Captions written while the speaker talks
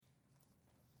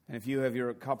And if you have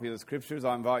your copy of the Scriptures,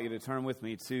 I invite you to turn with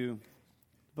me to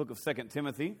the book of 2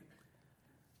 Timothy.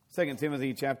 2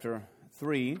 Timothy chapter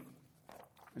 3.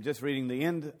 I'm just reading the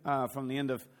end from the end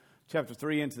of chapter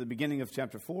 3 into the beginning of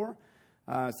chapter 4.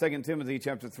 2 Timothy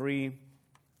chapter 3,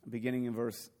 beginning in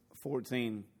verse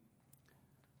 14.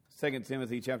 2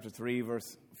 Timothy chapter 3,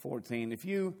 verse 14. If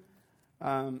you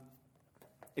do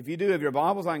have your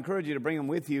Bibles, I encourage you to bring them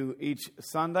with you each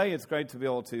Sunday. It's great to be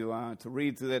able to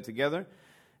read through that together.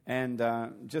 And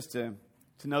just to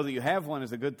know that you have one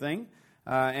is a good thing.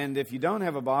 And if you don't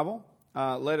have a Bible,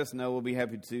 let us know. We'll be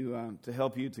happy to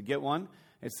help you to get one.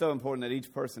 It's so important that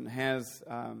each person has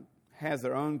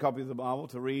their own copy of the Bible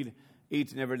to read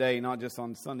each and every day, not just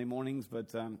on Sunday mornings,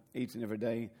 but each and every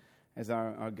day as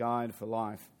our guide for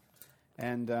life.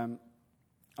 And let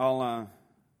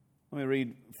me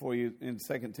read for you in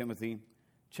 2 Timothy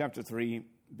chapter 3,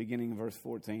 beginning in verse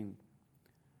 14.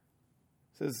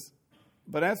 It says,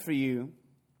 "But as for you,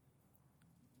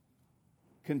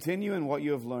 continue in what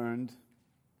you have learned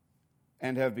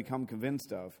and have become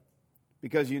convinced of,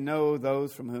 because you know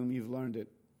those from whom you've learned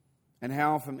it, and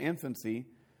how from infancy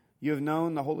you have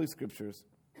known the Holy Scriptures,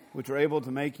 which are able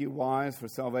to make you wise for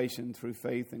salvation through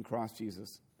faith in Christ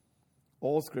Jesus.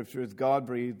 All Scripture is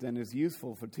God-breathed and is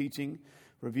useful for teaching,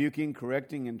 rebuking,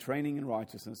 correcting, and training in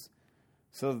righteousness,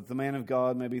 so that the man of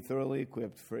God may be thoroughly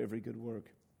equipped for every good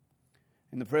work.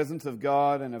 In the presence of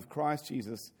God and of Christ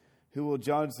Jesus, who will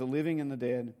judge the living and the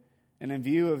dead, and in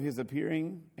view of his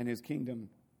appearing and his kingdom,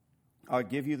 I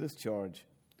give you this charge.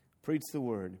 Preach the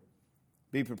word.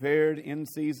 Be prepared in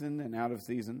season and out of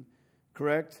season.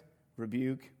 Correct,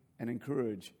 rebuke, and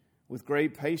encourage with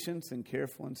great patience and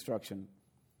careful instruction.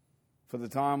 For the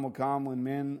time will come when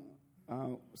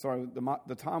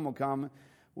the time will come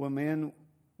when men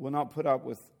will not put up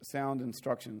with sound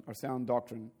instruction or sound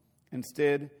doctrine.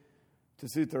 Instead, to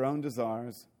suit their own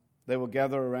desires, they will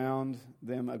gather around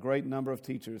them a great number of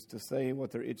teachers to say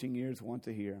what their itching ears want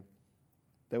to hear.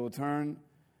 They will turn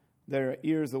their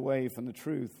ears away from the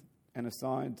truth and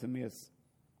aside to myths.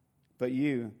 But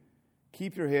you,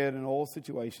 keep your head in all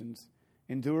situations,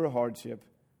 endure hardship,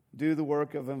 do the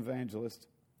work of an evangelist,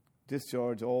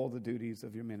 discharge all the duties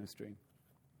of your ministry."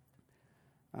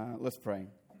 Let's pray.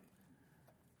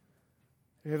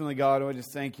 Heavenly God, I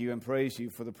just thank you and praise you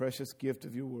for the precious gift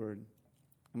of your word.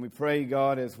 And we pray,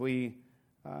 God, as we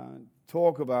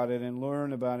talk about it and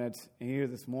learn about it here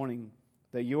this morning,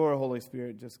 that your Holy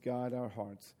Spirit just guide our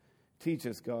hearts. Teach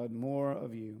us, God, more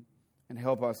of you, and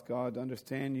help us, God, to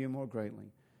understand you more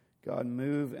greatly. God,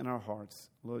 move in our hearts,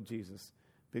 Lord Jesus.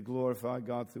 Be glorified,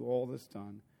 God, through all this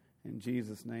done. In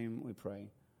Jesus' name we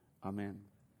pray. Amen.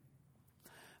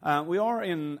 We are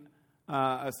in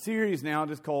a series now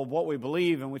just called What We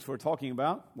Believe, in which we're talking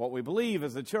about what we believe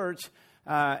as a church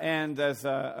and as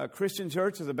a Christian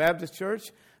church, as a Baptist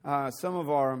church, some of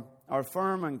our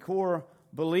firm and core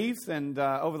beliefs. And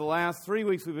over the last 3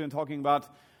 weeks, we've been talking about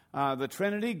the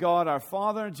Trinity, God our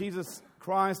Father, Jesus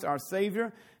Christ our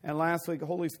Savior, and last week,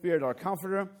 Holy Spirit our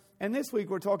Comforter. And this week,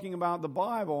 we're talking about the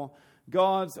Bible,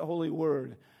 God's holy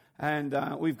word. And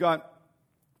we've got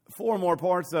 4 more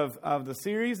parts of the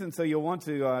series, and so you'll want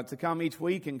to come each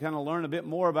week and kind of learn a bit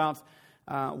more about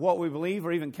what we believe,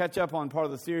 or even catch up on part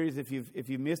of the series if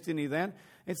you've missed any of that.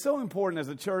 It's so important as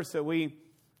a church that we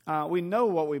know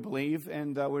what we believe,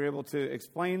 and we're able to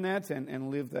explain that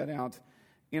and live that out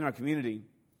in our community.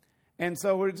 And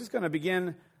so we're just going to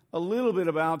begin a little bit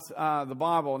about the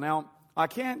Bible. Now, I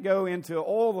can't go into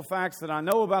all the facts that I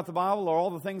know about the Bible or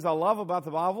all the things I love about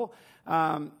the Bible.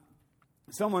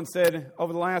 Someone said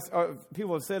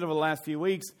people have said over the last few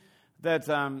weeks that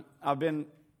I've been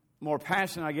more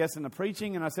passionate, I guess, in the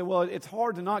preaching. And I said, well, it's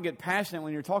hard to not get passionate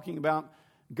when you're talking about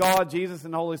God, Jesus,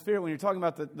 and the Holy Spirit, when you're talking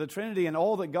about the Trinity and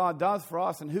all that God does for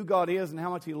us and who God is and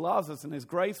how much He loves us and His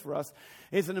grace for us.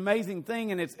 It's an amazing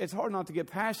thing, and it's hard not to get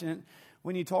passionate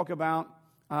when you talk about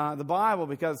the Bible,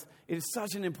 because it is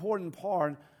such an important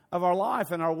part of our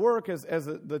life and our work as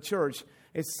the church.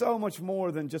 It's so much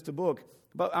more than just a book.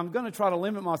 But I'm going to try to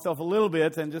limit myself a little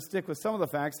bit and just stick with some of the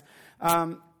facts.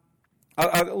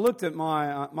 I looked at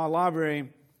my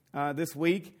library this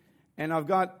week, and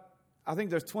I think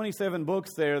there's 27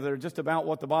 books there that are just about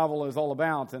what the Bible is all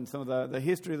about, and some of the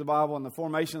history of the Bible and the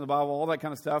formation of the Bible, all that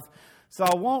kind of stuff. So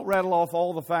I won't rattle off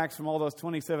all the facts from all those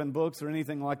 27 books or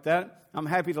anything like that. I'm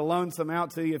happy to loan some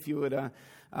out to you if you would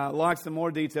like some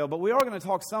more detail. But we are going to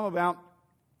talk some about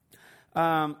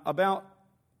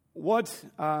what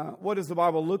does the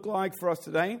Bible look like for us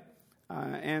today,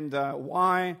 and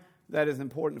why that is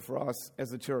important for us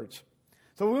as a church.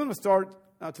 So we want to start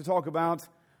to talk about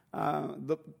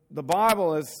the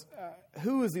Bible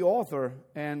who is the author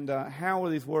and how are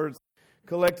these words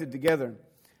collected together?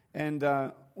 And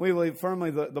we believe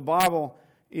firmly that the Bible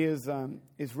is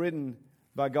written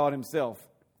by God Himself.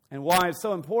 And why it's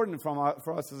so important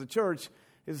for us as a church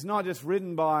is it's not just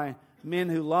written by men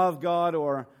who love God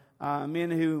or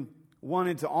men who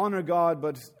wanted to honor God,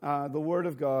 but the Word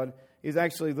of God is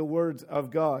actually the words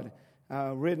of God,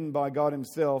 written by God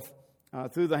Himself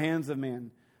through the hands of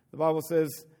men. The Bible says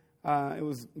it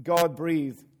was God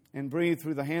breathed and breathed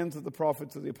through the hands of the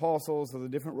prophets, of the apostles, of the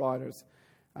different writers,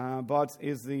 but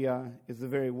is the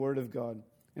very Word of God.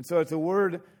 And so it's a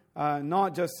word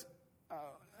not just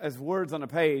as words on a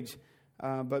page,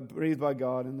 but breathed by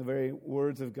God in the very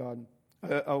words of God,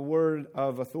 a word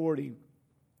of authority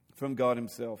from God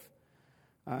Himself.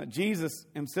 Jesus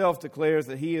Himself declares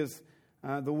that He is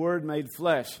the Word made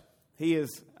flesh. He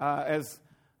is, as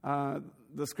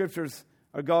the Scriptures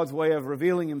are God's way of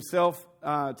revealing Himself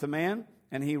to man,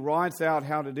 and He writes out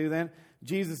how to do that.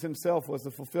 Jesus Himself was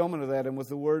the fulfillment of that and was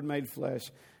the Word made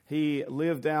flesh. He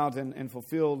lived out and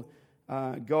fulfilled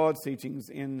God's teachings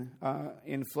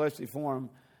in fleshly form,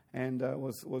 and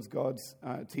was God's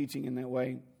teaching in that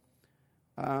way.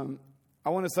 I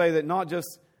want to say that not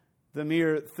just the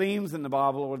mere themes in the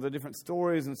Bible or the different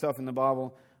stories and stuff in the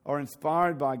Bible are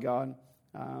inspired by God,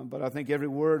 but I think every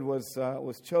word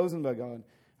was chosen by God.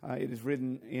 It is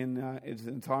written in its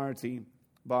entirety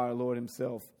by our Lord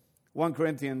Himself. 1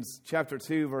 Corinthians chapter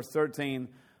 2, verse 13,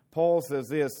 Paul says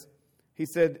this. He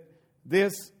said,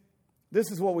 This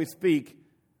is what we speak,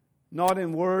 not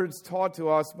in words taught to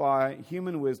us by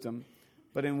human wisdom,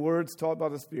 but in words taught by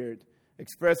the Spirit,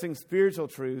 expressing spiritual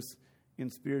truths in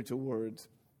spiritual words.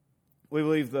 We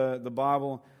believe the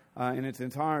Bible in its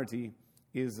entirety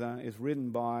is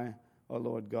written by our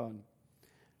Lord God.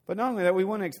 But not only that, we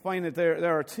want to explain that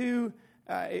there are two.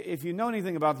 If you know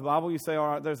anything about the Bible, you say, all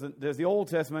right, there's the Old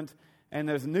Testament and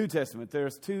there's the New Testament.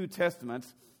 There's two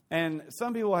testaments. And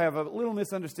some people have a little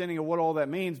misunderstanding of what all that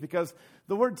means, because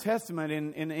the word testament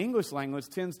in the English language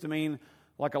tends to mean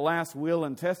like a last will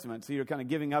and testament. So you're kind of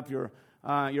giving up your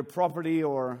property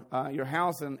or your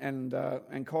house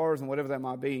and cars and whatever that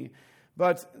might be.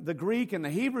 But the Greek and the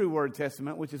Hebrew word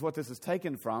testament, which is what this is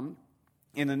taken from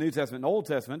in the New Testament and Old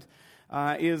Testament,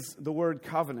 is the word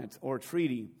covenant or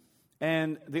treaty.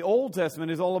 And the Old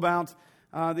Testament is all about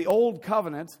the old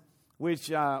covenant,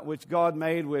 which God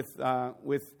made with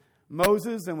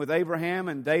Moses and with Abraham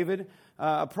and David,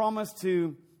 a promise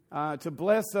to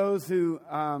bless those who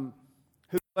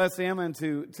bless Him and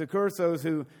to curse those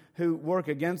who work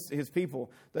against His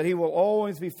people. That He will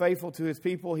always be faithful to His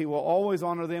people. He will always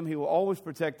honor them. He will always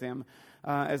protect them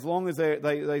as long as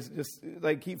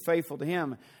they keep faithful to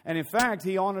Him. And in fact,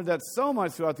 He honored that so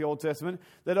much throughout the Old Testament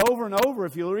that over and over,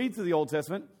 if you read through the Old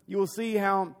Testament, you will see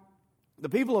how the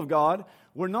people of God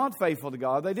were not faithful to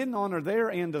God. They didn't honor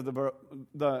their end of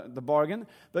the bargain,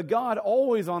 but God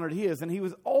always honored His, and He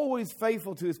was always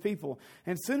faithful to His people.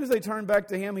 And as soon as they turned back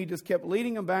to Him, He just kept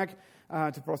leading them back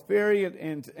to prosperity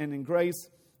and in grace,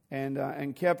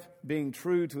 and kept being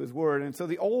true to His Word. And so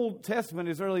the Old Testament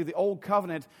is really, the Old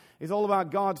Covenant is all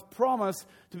about God's promise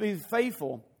to be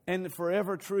faithful and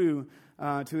forever true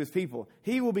to His people.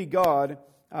 He will be God,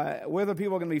 whether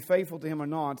people are going to be faithful to Him or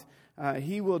not.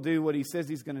 He will do what He says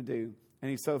He's going to do,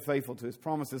 and He's so faithful to His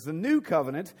promises. The New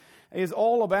Covenant is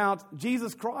all about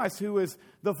Jesus Christ, who is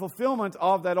the fulfillment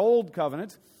of that Old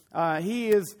Covenant. He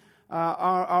is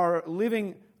our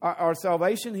living, our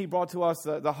salvation. He brought to us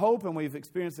the hope, and we've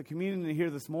experienced the communion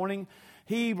here this morning.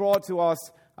 He brought to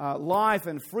us life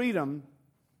and freedom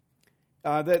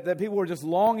that people were just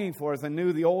longing for as they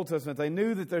knew the Old Testament. They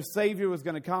knew that their Savior was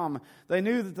going to come. They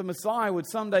knew that the Messiah would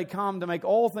someday come to make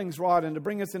all things right and to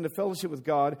bring us into fellowship with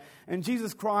God. And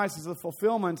Jesus Christ is the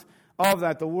fulfillment of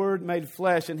that, the Word made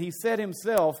flesh. And He said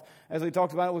Himself, as we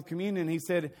talked about it with communion, He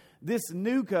said, this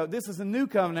is a new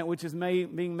covenant which is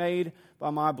being made by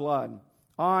my blood.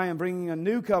 I am bringing a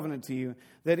new covenant to you,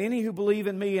 that any who believe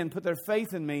in me and put their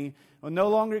faith in me will no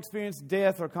longer experience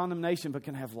death or condemnation, but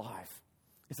can have life.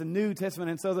 It's a New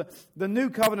Testament. And so the New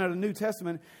Covenant, the New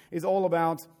Testament, is all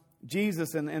about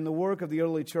Jesus and the work of the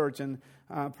early church and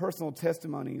personal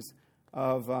testimonies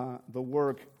of the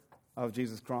work of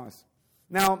Jesus Christ.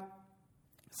 Now,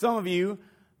 some of you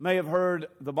may have heard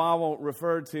the Bible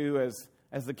referred to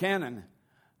as the canon,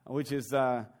 which is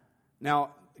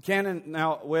now canon.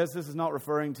 Now, Wes, this is not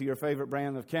referring to your favorite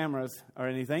brand of cameras or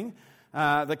anything.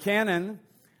 The canon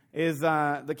is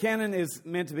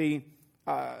meant to be.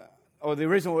 The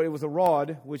original, it was a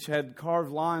rod which had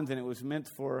carved lines, and it was meant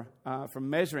for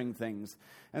measuring things.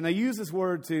 And they use this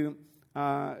word to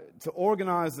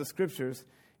organize the Scriptures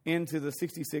into the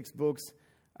 66 books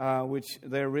which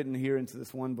they're written here into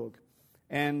this one book.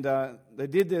 And they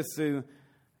did this through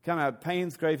kind of a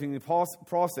painstaking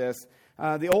process.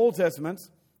 The Old Testaments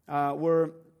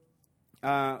were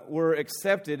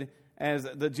accepted as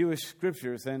the Jewish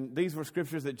scriptures, and these were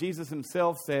scriptures that Jesus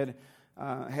himself said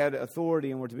had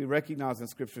authority and were to be recognized in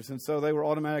scriptures, and so they were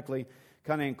automatically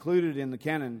kind of included in the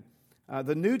canon.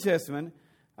 The New Testament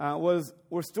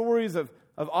were stories of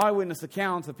eyewitness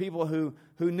accounts of people who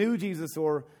knew Jesus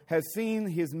or have seen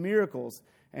his miracles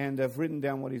and have written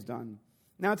down what he's done.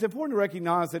 Now, it's important to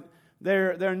recognize that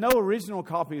there are no original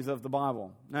copies of the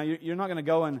Bible. Now, you're not going to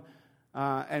go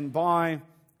and buy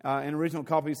an original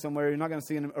copy somewhere. You're not going to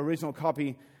see an original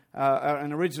copy,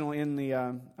 an original in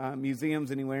the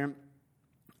museums anywhere.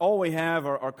 All we have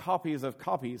are copies of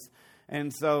copies.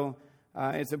 And so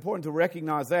it's important to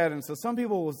recognize that. And so some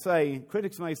people will say,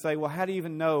 critics may say, well, how do you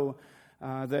even know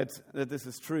that this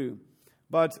is true?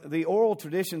 But the oral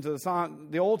traditions of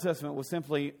the Old Testament was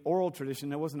simply oral tradition.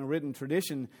 There wasn't a written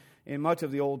tradition in much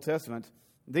of the Old Testament.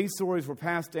 These stories were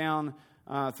passed down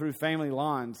through family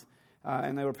lines,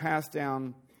 and they were passed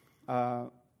down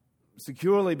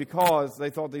securely because they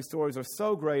thought these stories are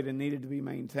so great and needed to be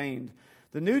maintained.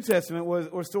 The New Testament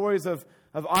were stories of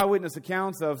eyewitness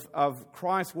accounts of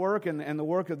Christ's work and the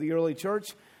work of the early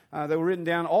church. They were written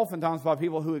down oftentimes by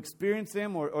people who experienced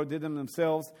them or did them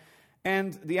themselves.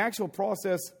 And the actual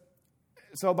process,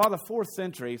 so by the 4th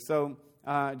century, so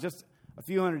just a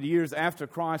few hundred years after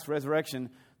Christ's resurrection,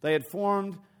 they had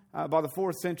formed, by the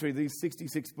 4th century, these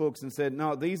 66 books and said,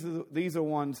 no, these are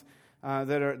ones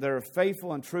that are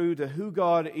faithful and true to who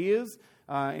God is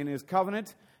in his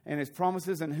covenant and his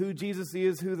promises, and who Jesus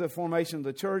is, who the formation of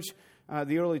the church,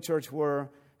 the early church were.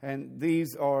 And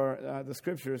these are the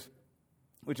scriptures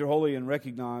which are holy and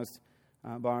recognized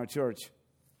by our church.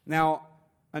 Now,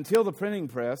 until the printing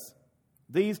press,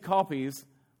 these copies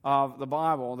of the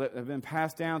Bible that have been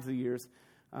passed down through the years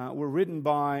were written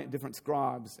by different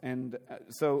scribes. And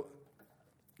so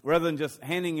rather than just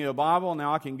handing you a Bible,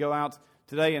 now I can go out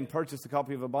today and purchase a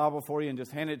copy of a Bible for you and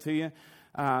just hand it to you.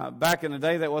 Back in the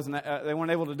day, they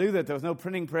weren't able to do that. There was no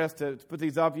printing press to put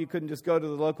these up. You couldn't just go to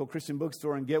the local Christian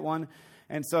bookstore and get one.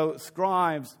 And so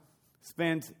scribes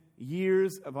spent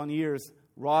years upon years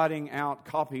writing out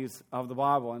copies of the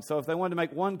Bible. And so if they wanted to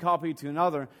make one copy to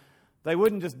another, they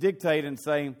wouldn't just dictate and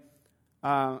say,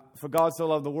 for God so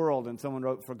loved the world, and someone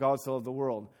wrote, for God so loved the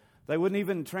world. They wouldn't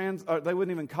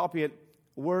even copy it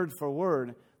word for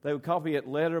word. They would copy it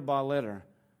letter by letter,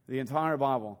 the entire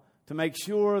Bible, to make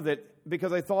sure that,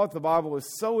 because they thought the Bible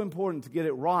was so important to get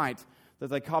it right, that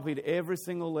they copied every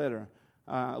single letter,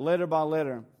 letter by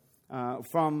letter,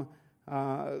 from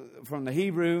the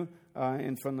Hebrew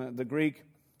and from the Greek,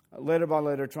 letter by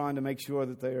letter, trying to make sure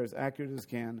that they are as accurate as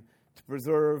can to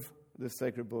preserve this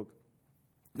sacred book.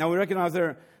 Now, we recognize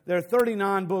there are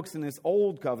 39 books in this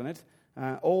Old Covenant,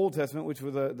 Old Testament, which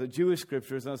were the Jewish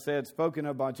scriptures, as I said, spoken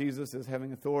of by Jesus as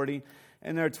having authority.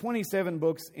 And there are 27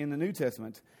 books in the New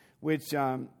Testament, which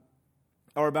are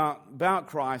about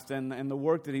Christ and the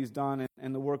work that he's done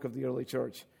and the work of the early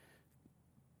church.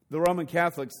 The Roman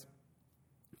Catholics,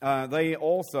 they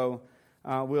also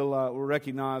will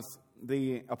recognize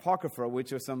the Apocrypha,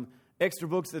 which are some extra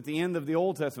books at the end of the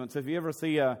Old Testament. So if you ever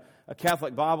see a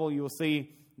Catholic Bible, you will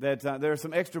see that there are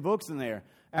some extra books in there.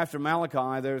 After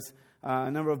Malachi, there's a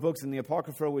number of books in the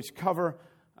Apocrypha which cover,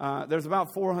 there's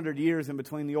about 400 years in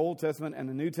between the Old Testament and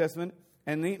the New Testament,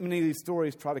 and many of these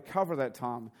stories try to cover that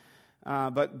time.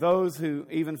 But those who,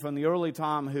 even from the early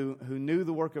time, who knew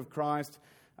the work of Christ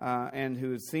and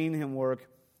who had seen him work,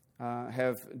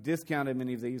 have discounted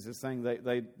many of these as saying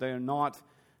they are not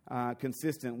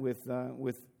consistent with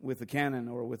the canon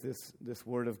or with this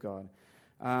Word of God.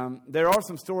 There are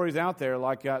some stories out there,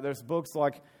 like there's books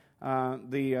like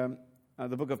the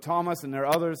Book of Thomas, and there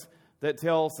are others that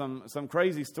tell some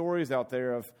crazy stories out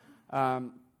there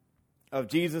of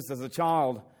Jesus as a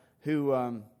child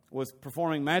who was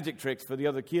performing magic tricks for the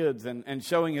other kids and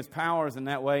showing his powers in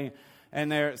that way.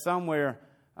 And there somewhere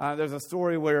there's a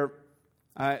story where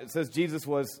it says Jesus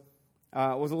was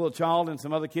a little child and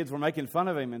some other kids were making fun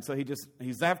of him, and so he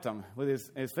zapped them with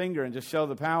his finger and just showed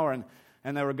the power,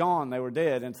 and they were gone, they were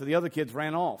dead, and so the other kids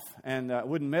ran off and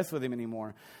wouldn't mess with him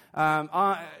anymore.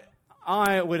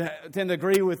 I would tend to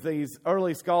agree with these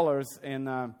early scholars in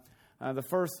the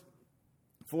first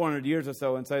 400 years or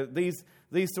so, and say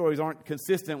these stories aren't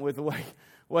consistent with the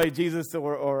way Jesus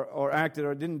or acted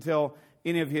or didn't tell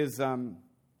any of his.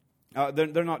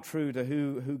 They're not true to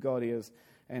who God is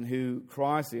and who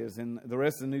Christ is in the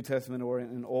rest of the New Testament or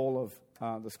in all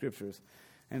of the Scriptures.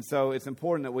 And so it's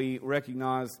important that we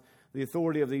recognize the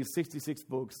authority of these 66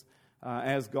 books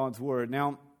as God's Word.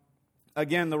 Now,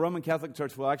 again, the Roman Catholic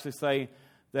Church will actually say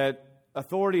that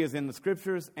authority is in the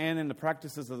Scriptures and in the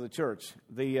practices of the church.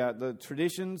 The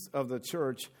traditions of the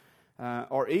church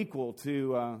are equal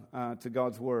to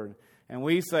God's Word. And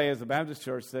we say as a Baptist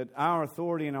church that our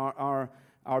authority and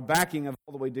our backing of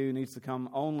all that we do needs to come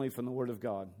only from the Word of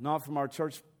God. Not from our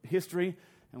church history,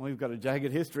 and we've got a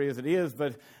jagged history as it is,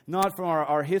 but not from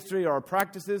our history or our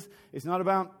practices. It's not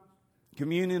about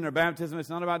communion or baptism. It's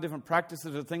not about different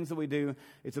practices or things that we do.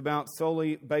 It's about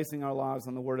solely basing our lives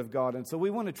on the Word of God. And so we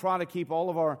want to try to keep all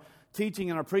of our teaching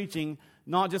and our preaching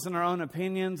not just in our own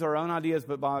opinions or our own ideas,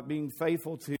 but by being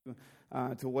faithful to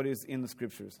what is in the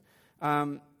Scriptures.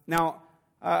 Now,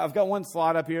 I've got one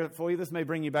slide up here for you. This may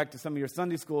bring you back to some of your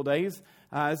Sunday school days.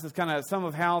 This is kind of some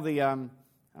of how the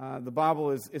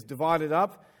Bible is divided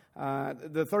up.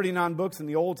 The 39 books in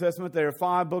the Old Testament, there are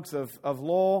 5 books of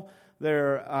law.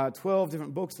 There are 12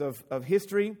 different books of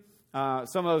history.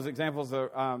 Some of those examples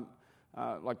are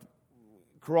like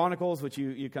Chronicles, which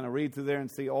you kind of read through there and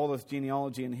see all this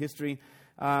genealogy and history.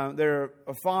 There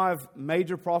are 5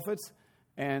 major prophets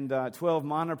and 12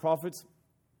 minor prophets.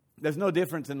 There's no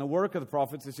difference in the work of the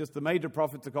prophets. It's just the major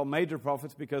prophets are called major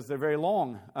prophets because they're very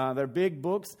long. They're big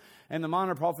books. And the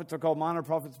minor prophets are called minor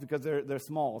prophets because they're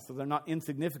small. So they're not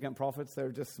insignificant prophets.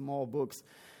 They're just small books.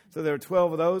 So there are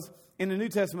 12 of those. In the New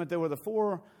Testament, there were the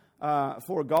four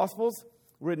Gospels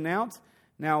written out.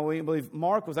 Now, we believe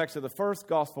Mark was actually the first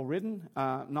Gospel written,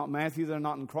 not Matthew. They're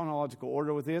not in chronological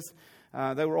order with this.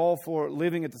 They were all 4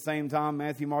 living at the same time,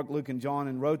 Matthew, Mark, Luke, and John,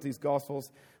 and wrote these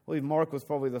Gospels. I believe Mark was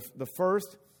probably the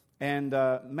first. And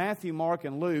Matthew, Mark,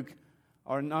 and Luke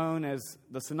are known as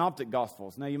the Synoptic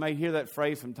Gospels. Now, you may hear that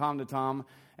phrase from time to time,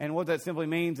 and what that simply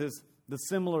means is the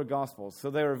similar Gospels.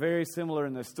 So they are very similar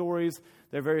in their stories.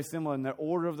 They're very similar in their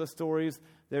order of the stories.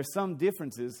 There's some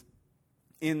differences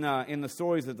in the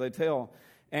stories that they tell.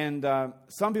 And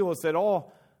some people have said,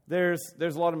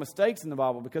 there's a lot of mistakes in the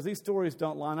Bible because these stories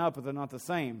don't line up, but they're not the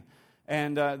same.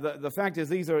 And the fact is,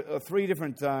 these are 3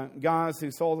 different guys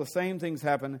who saw the same things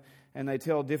happen, and they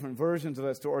tell different versions of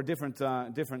that story, or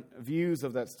different views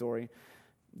of that story.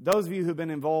 Those of you who've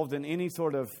been involved in any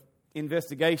sort of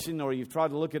investigation, or you've tried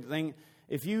to look at the thing,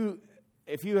 if you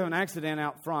have an accident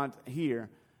out front here,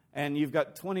 and you've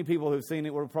got 20 people who've seen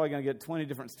it, we're probably going to get 20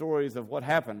 different stories of what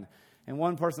happened. And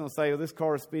one person will say, this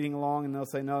car is speeding along, and they'll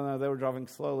say, no, they were driving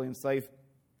slowly and safe.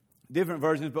 Different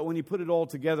versions, but when you put it all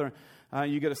together,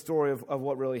 you get a story of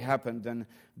what really happened. And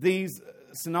these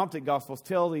synoptic gospels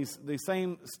tell these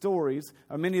same stories,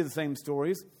 or many of the same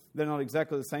stories. They're not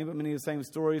exactly the same, but many of the same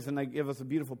stories, and they give us a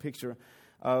beautiful picture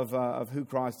of who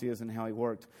Christ is and how He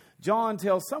worked. John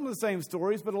tells some of the same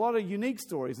stories, but a lot of unique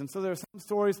stories. And so there are some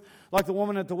stories like the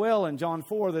woman at the well in John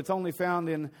 4 that's only found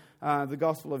in the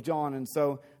Gospel of John. And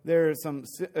so there are some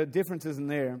differences in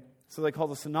there. So they call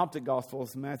the synoptic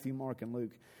gospels Matthew, Mark, and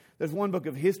Luke. There's one book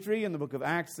of history in the book of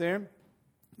Acts there.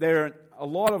 There are a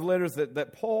lot of letters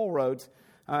that Paul wrote.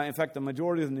 In fact, the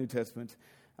majority of the New Testament.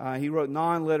 He wrote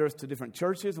 9 letters to different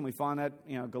churches, and we find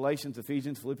that, Galatians,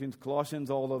 Ephesians, Philippians, Colossians,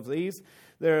 all of these.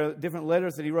 There are different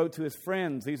letters that he wrote to his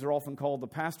friends. These are often called the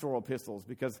pastoral epistles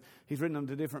because he's written them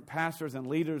to different pastors and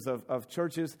leaders of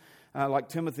churches like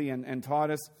Timothy and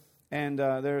Titus. And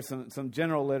there are some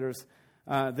general letters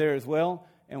there as well,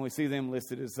 and we see them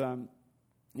listed as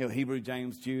Hebrew,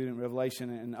 James, Jude, and Revelation,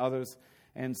 and others.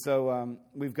 And so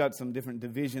we've got some different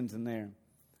divisions in there.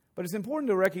 But it's important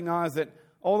to recognize that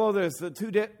although there's the two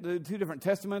different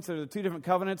testaments, or the 2 different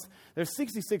covenants, there's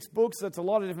 66 books, that's a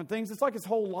lot of different things. It's like his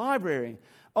whole library.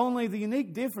 Only the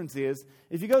unique difference is,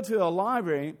 if you go to a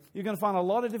library, you're going to find a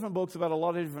lot of different books about a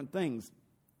lot of different things.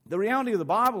 The reality of the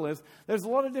Bible is, there's a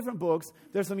lot of different books,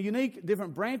 there's some unique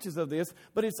different branches of this,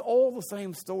 but it's all the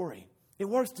same story. It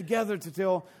works together to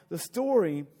tell the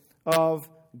story of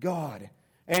God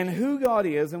and who God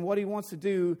is and what He wants to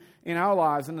do in our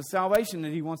lives and the salvation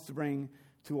that He wants to bring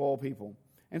to all people.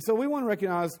 And so we want to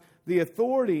recognize the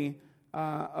authority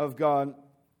of God,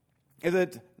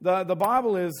 that the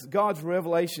Bible is God's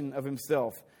revelation of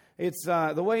Himself. It's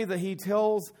the way that He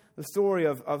tells the story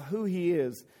of who He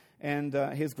is and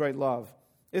His great love.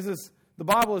 The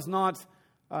Bible is not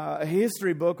a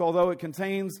history book, although it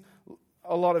contains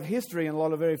a lot of history and a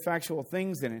lot of very factual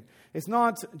things in it. It's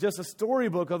not just a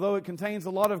storybook, although it contains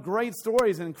a lot of great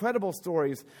stories and incredible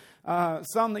stories.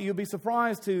 Some that you'll be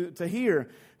surprised to hear.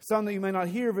 Some that you may not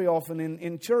hear very often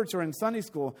in church or in Sunday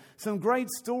school. Some great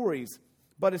stories.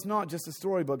 But it's not just a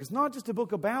storybook. It's not just a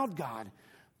book about God.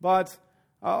 But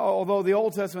although the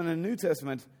Old Testament and the New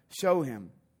Testament show Him.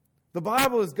 The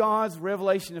Bible is God's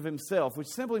revelation of Himself, which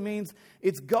simply means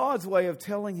it's God's way of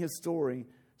telling His story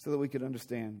so that we could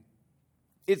understand.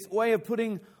 It's a way of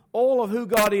putting all of who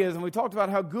God is, and we talked about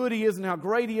how good He is and how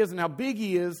great He is and how big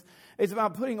He is. It's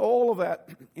about putting all of that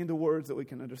into words that we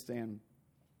can understand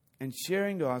and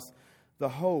sharing to us the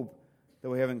hope that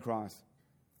we have in Christ.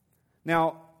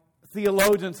 Now,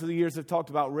 theologians through the years have talked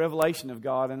about revelation of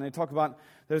God, and they talk about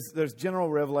there's general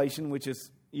revelation, which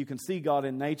is you can see God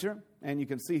in nature, and you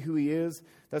can see who He is.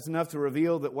 That's enough to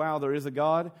reveal that, wow, there is a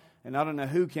God, and I don't know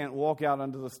who can't walk out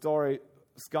under the starry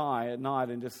sky at night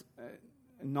and just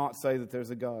not say that there's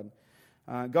a God.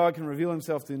 God can reveal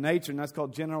Himself through nature, and that's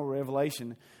called general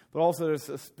revelation. But also there's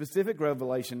a specific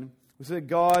revelation, which is that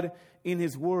God, in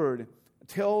His Word,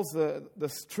 tells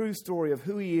the true story of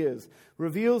who He is,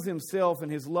 reveals Himself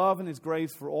and His love and His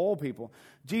grace for all people.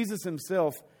 Jesus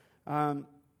Himself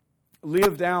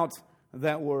lived out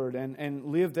that Word and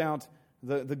lived out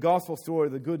the gospel story,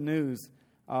 the good news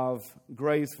of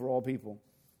grace for all people.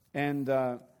 And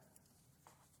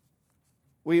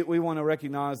we want to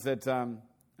recognize that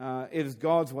it is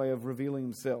God's way of revealing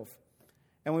Himself.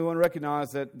 And we want to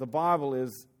recognize that the Bible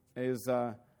is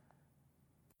an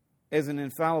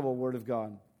infallible Word of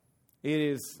God. It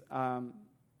is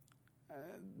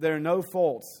there are no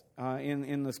faults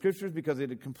in the Scriptures because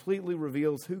it completely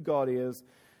reveals who God is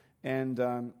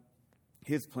and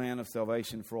His plan of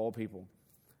salvation for all people.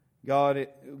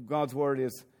 God's Word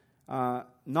is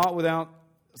not without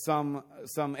some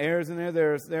errors in there.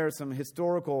 There are some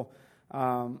historical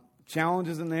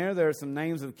challenges in there. There are some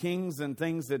names of kings and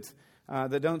things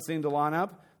that don't seem to line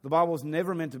up. The Bible was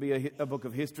never meant to be a book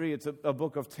of history. It's a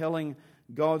book of telling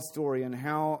God's story and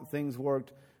how things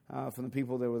worked for the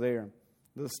people that were there.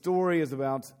 The story is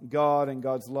about God and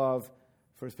God's love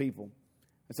for His people.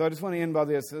 And so I just want to end by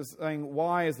this, saying,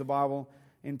 why is the Bible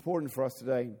important for us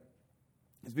today?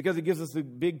 It's because it gives us a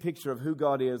big picture of who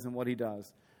God is and what He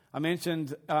does. I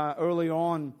mentioned early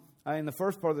on in the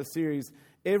first part of the series,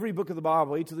 every book of the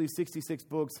Bible, each of these 66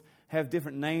 books, have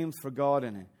different names for God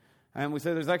in it. And we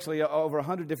said there's actually over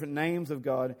 100 different names of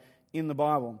God in the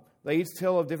Bible. They each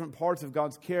tell of different parts of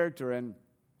God's character, and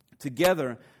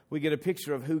together we get a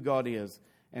picture of who God is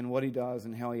and what He does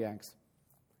and how He acts.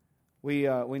 We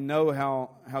know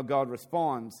how God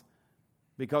responds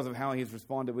because of how He's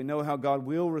responded. We know how God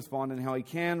will respond and how He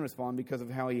can respond because of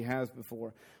how He has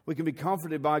before. We can be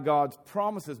comforted by God's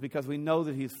promises because we know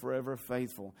that He's forever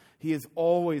faithful. He is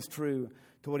always true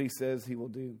to what He says He will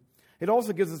do. It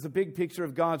also gives us a big picture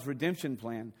of God's redemptive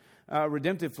plan,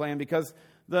 because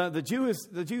the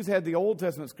Jews had the Old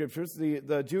Testament scriptures,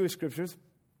 the Jewish scriptures.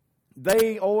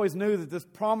 They always knew that this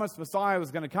promised Messiah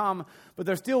was going to come, but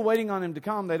they're still waiting on Him to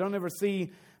come. They don't ever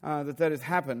see that has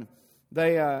happened.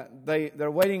 They're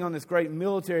waiting on this great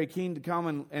military king to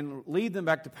come and lead them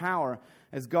back to power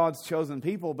as God's chosen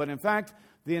people. But in fact,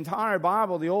 the entire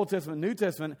Bible, the Old Testament, New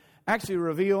Testament, actually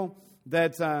reveal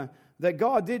that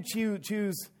God did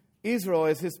choose Israel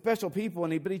as His special people,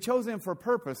 but He chose them for a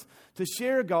purpose, to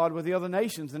share God with the other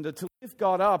nations and to lift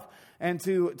God up and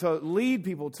to lead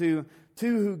people to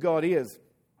who God is.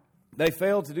 They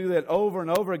failed to do that over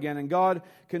and over again, and God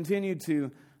continued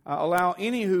to allow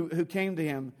any who came to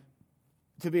Him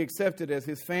to be accepted as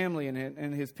His family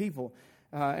and His people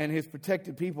and His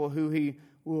protected people who He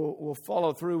will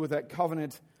follow through with that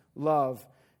covenant love.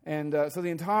 And so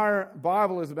the entire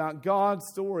Bible is about God's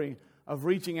story of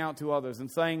reaching out to others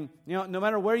and saying, no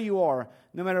matter where you are,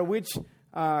 no matter which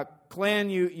clan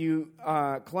you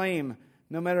claim,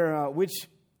 no matter which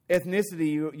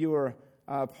ethnicity you are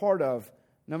part of,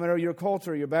 no matter your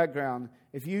culture, your background,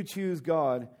 if you choose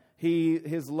God,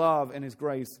 His love and His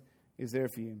grace is there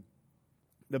for you.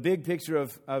 The big picture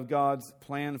of God's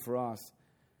plan for us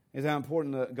is how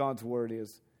important God's Word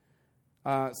is.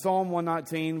 Psalm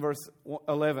 119, verse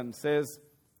 11 says,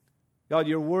 God,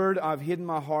 Your Word I've hidden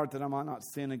my heart that I might not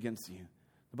sin against You.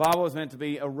 The Bible is meant to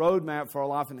be a roadmap for our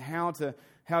life and how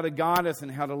to guide us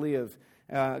and how to live.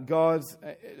 God's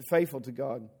faithful to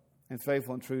God and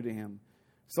faithful and true to Him.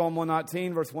 Psalm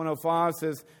 119, verse 105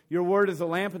 says, Your Word is a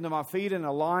lamp unto my feet and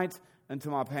a light unto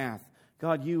my path.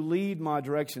 God, You lead my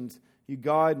directions. You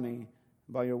guide me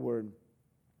by Your Word.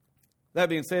 That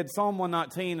being said, Psalm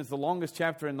 119 is the longest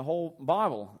chapter in the whole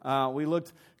Bible. We looked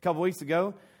a couple weeks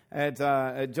ago at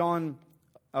John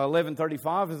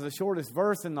 11:35 is the shortest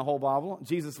verse in the whole Bible.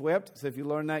 Jesus wept, so if you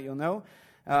learn that, you'll know.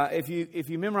 If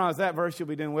you memorize that verse, you'll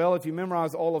be doing well. If you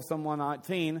memorize all of Psalm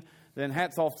 119, then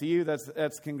hats off to you.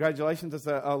 That's congratulations. It's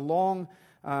a long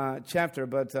chapter,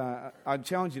 but I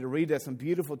challenge you to read that. Some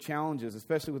beautiful challenges,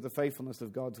 especially with the faithfulness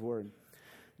of God's Word.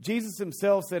 Jesus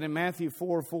himself said in Matthew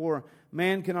 4:4,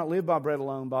 man cannot live by bread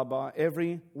alone, but by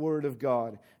every word of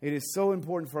God. It is so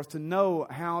important for us to know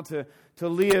how to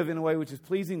live in a way which is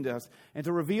pleasing to us and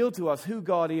to reveal to us who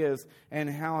God is and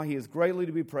how He is greatly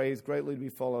to be praised, greatly to be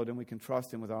followed, and we can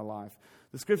trust Him with our life.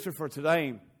 The scripture for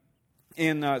today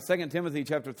in 2 Timothy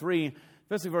chapter 3,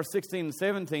 especially verse 16 and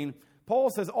 17, Paul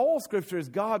says all Scripture is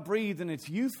God-breathed and it's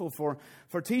useful for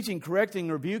teaching, correcting,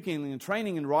 rebuking, and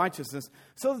training in righteousness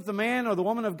so that the man or the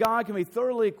woman of God can be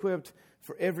thoroughly equipped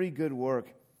for every good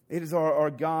work. It is our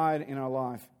guide in our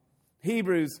life.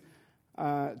 Hebrews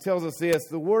tells us this,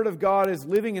 the Word of God is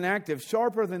living and active,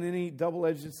 sharper than any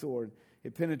double-edged sword.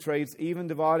 It penetrates, even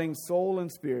dividing soul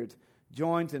and spirit,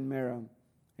 joint and marrow.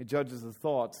 It judges the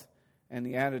thoughts and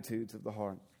the attitudes of the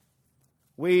heart.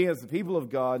 We, as the people of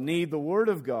God, need the Word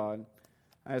of God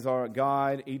as our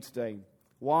guide each day.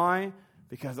 Why?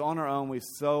 Because on our own we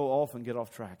so often get off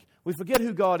track. We forget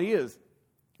who God is.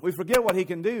 We forget what He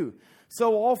can do.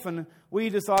 So often we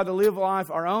decide to live life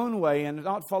our own way and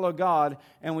not follow God,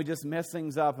 and we just mess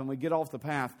things up and we get off the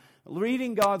path.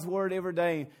 Reading God's Word every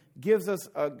day gives us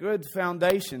a good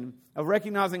foundation of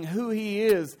recognizing who He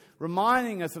is,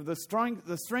 reminding us of the strength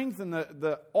and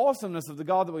the awesomeness of the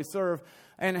God that we serve,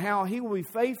 and how He will be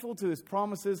faithful to His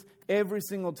promises every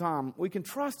single time. We can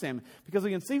trust Him because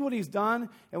we can see what He's done,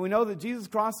 and we know that Jesus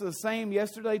Christ is the same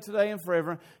yesterday, today, and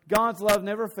forever. God's love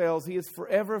never fails. He is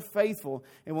forever faithful,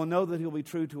 and we'll know that He'll be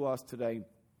true to us today.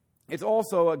 It's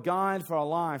also a guide for our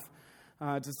life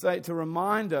to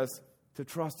remind us to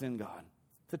trust in God,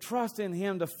 to trust in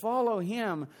Him, to follow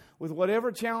Him with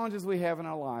whatever challenges we have in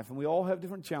our life. And we all have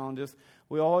different challenges.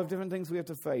 We all have different things we have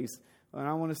to face. And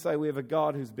I want to say we have a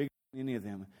God who's bigger than any of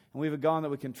them. And we have a God that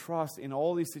we can trust in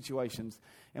all these situations.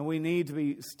 And we need to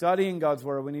be studying God's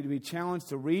Word. We need to be challenged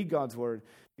to read God's Word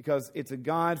because it's a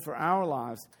guide for our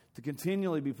lives to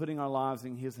continually be putting our lives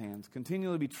in His hands,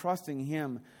 continually be trusting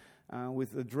Him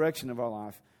with the direction of our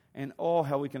life. And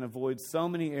how we can avoid so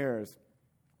many errors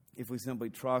if we simply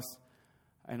trust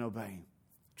and obey.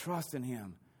 Trust in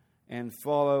Him and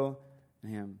follow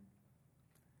Him.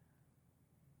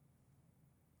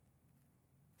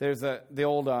 There's the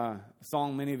old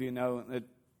song many of you know that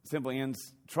simply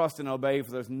ends, trust and obey,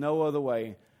 for there's no other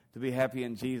way to be happy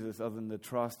in Jesus other than to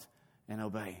trust and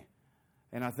obey.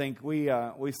 And I think we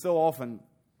so often,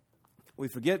 we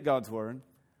forget God's Word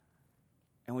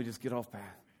and we just get off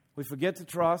path. We forget to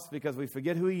trust because we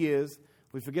forget who He is.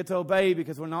 We forget to obey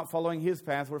because we're not following His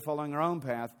path, we're following our own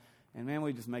path. And man,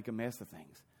 we just make a mess of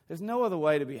things. There's no other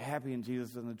way to be happy in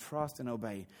Jesus than to trust and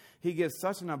obey. He gives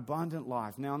such an abundant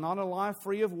life. Now, not a life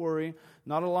free of worry,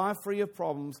 not a life free of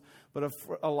problems, but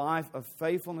a life of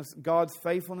faithfulness, God's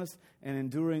faithfulness and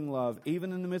enduring love.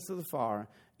 Even in the midst of the fire,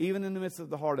 even in the midst of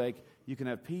the heartache, you can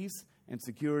have peace and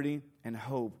security and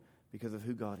hope because of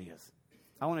who God is.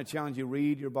 I want to challenge you,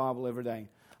 read your Bible every day.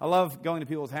 I love going to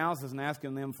people's houses and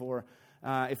asking them for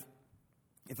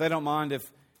if they don't mind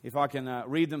if I can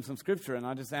read them some scripture, and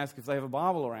I just ask if they have a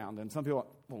Bible around. And some people,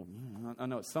 well, I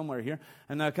know it's somewhere here,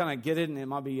 and they'll kind of get it, and it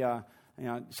might be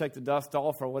shake the dust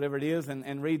off or whatever it is,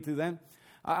 and read through them.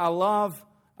 I love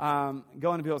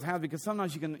going to people's houses because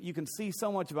sometimes you can see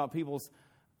so much about people's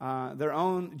their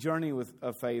own journey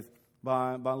of faith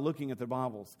by looking at their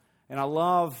Bibles. And I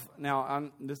love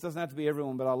this doesn't have to be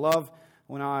everyone, but I love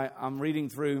when I'm reading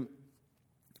through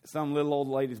some little old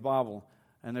lady's Bible,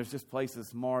 and there's just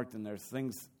places marked, and there's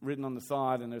things written on the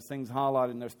side, and there's things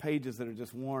highlighted, and there's pages that are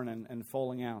just worn and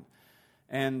falling out.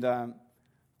 And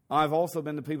I've also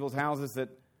been to people's houses that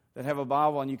have a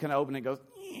Bible, and you kind of open it, and it goes,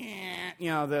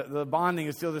 the binding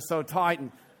is still just so tight,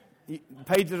 and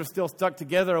pages are still stuck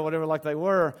together or whatever like they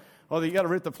were. Well, you got to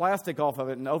rip the plastic off of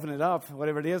it and open it up,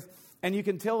 whatever it is. And you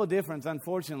can tell the difference,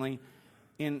 unfortunately,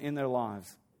 in their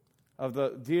lives of the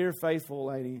dear, faithful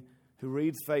lady who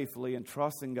reads faithfully and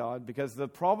trusts in God, because the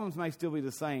problems may still be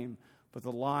the same, but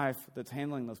the life that's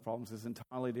handling those problems is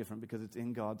entirely different because it's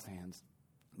in God's hands,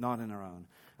 not in our own.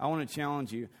 I want to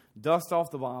challenge you, dust off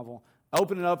the Bible,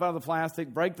 open it up out of the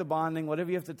plastic, break the binding,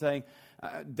 whatever you have to take,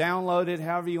 download it,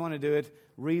 however you want to do it,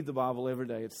 read the Bible every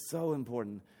day. It's so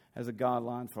important as a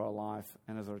guideline for our life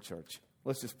and as our church.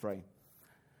 Let's just pray.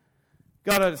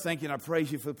 God, I just thank you and I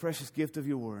praise you for the precious gift of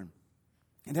your word.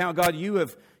 And how, God, you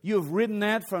have written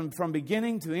that from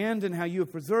beginning to end, and how you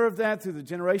have preserved that through the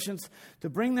generations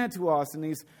to bring that to us.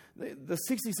 And the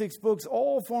 66 books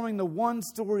all forming the one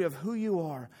story of who you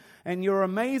are. And your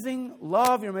amazing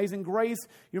love, your amazing grace,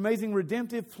 your amazing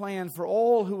redemptive plan for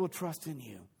all who will trust in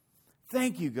you.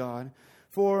 Thank you, God,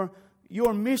 for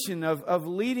your mission of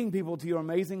leading people to your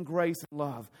amazing grace and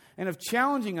love, and of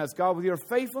challenging us, God, with your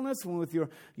faithfulness and with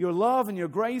your love and your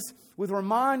grace, with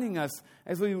reminding us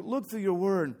as we look through your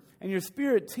word and your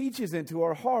Spirit teaches into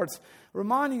our hearts,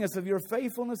 reminding us of your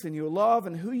faithfulness and your love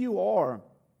and who you are,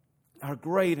 our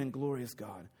great and glorious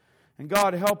God. And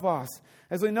God, help us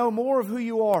as we know more of who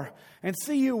you are and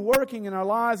see you working in our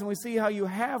lives, and we see how you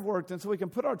have worked, and so we can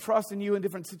put our trust in you in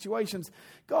different situations.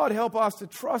 God, help us to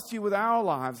trust you with our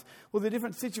lives, with the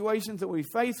different situations that we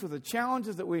face, with the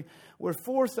challenges that we're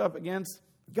forced up against.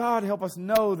 God, help us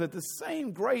know that the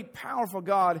same great, powerful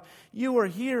God, you are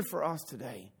here for us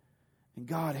today. And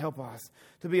God, help us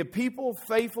to be a people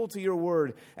faithful to your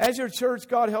word. As your church,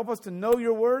 God, help us to know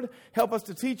your word. Help us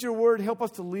to teach your word. Help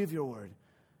us to live your word.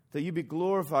 That you be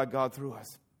glorified, God, through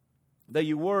us. That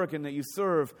you work and that you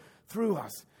serve through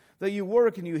us. That you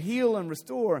work and you heal and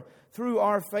restore through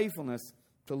our faithfulness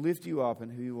to lift you up in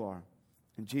who you are.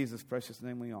 In Jesus' precious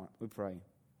name we pray.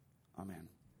 Amen.